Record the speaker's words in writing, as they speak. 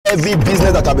Every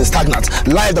business that have been stagnant,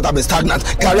 life that have been stagnant,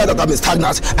 career that have been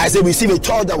stagnant, I say receive a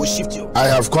touch that will shift you. I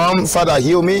have come, Father,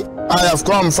 heal me. I have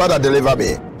come, Father, deliver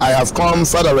me. I have come,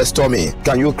 Father, restore me.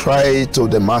 Can you cry to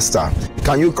the Master?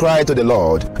 Can you cry to the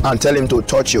Lord and tell him to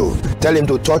touch you? Tell him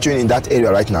to touch you in that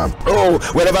area right now. Oh,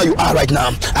 wherever you are right now,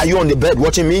 are you on the bed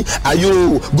watching me? Are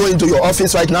you going to your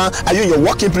office right now? Are you in your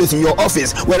working place, in your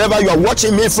office? Wherever you are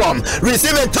watching me from,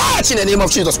 receive a touch in the name of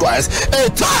Jesus Christ. A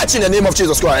touch in the name of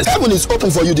Jesus Christ. Heaven is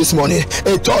open for you this morning.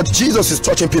 A touch. Jesus is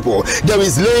touching people. There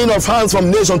is laying of hands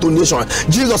from nation to nation.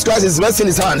 Jesus Christ is resting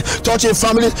his hand, touching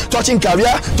family, touching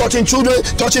career, touching children,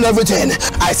 touching everything.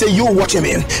 I say, you watching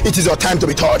me, it is your time to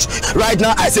be touched. Right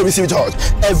now, I say receive it all.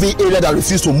 Every area that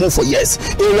refused to move for years,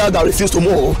 area that refused to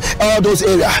move, all those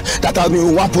areas that have been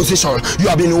in one position, you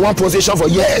have been in one position for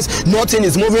years. Nothing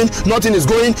is moving, nothing is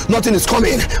going, nothing is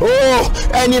coming. Oh,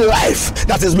 any life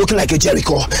that is looking like a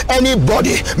Jericho,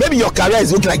 anybody, maybe your career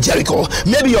is looking like Jericho,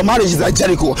 maybe your marriage is like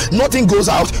Jericho. Nothing goes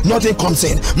out, nothing comes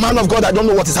in. Man of God, I don't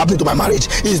know what is happening to my marriage.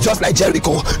 It's just like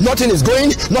Jericho. Nothing is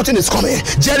going, nothing is coming.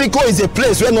 Jericho is a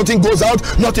place where nothing goes out,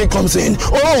 nothing comes in.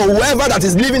 Oh, whoever that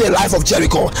is living a life of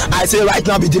Jericho, I say right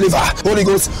now, be delivered. Holy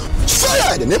Ghost,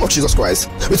 fire in the name of Jesus Christ.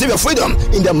 Receive your freedom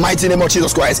in the mighty name of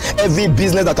Jesus Christ. Every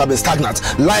business that have been stagnant,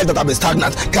 life that have been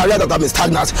stagnant, career that have been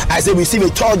stagnant, I say receive a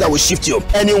touch that will shift you.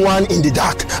 Anyone in the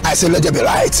dark, I say let there be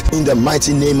light in the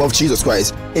mighty name of Jesus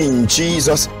Christ. In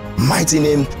Jesus' mighty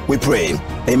name we pray.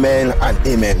 Amen and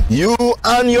amen. You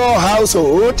and your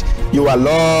household, you are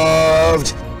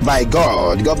loved by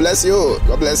God. God bless you.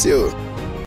 God bless you.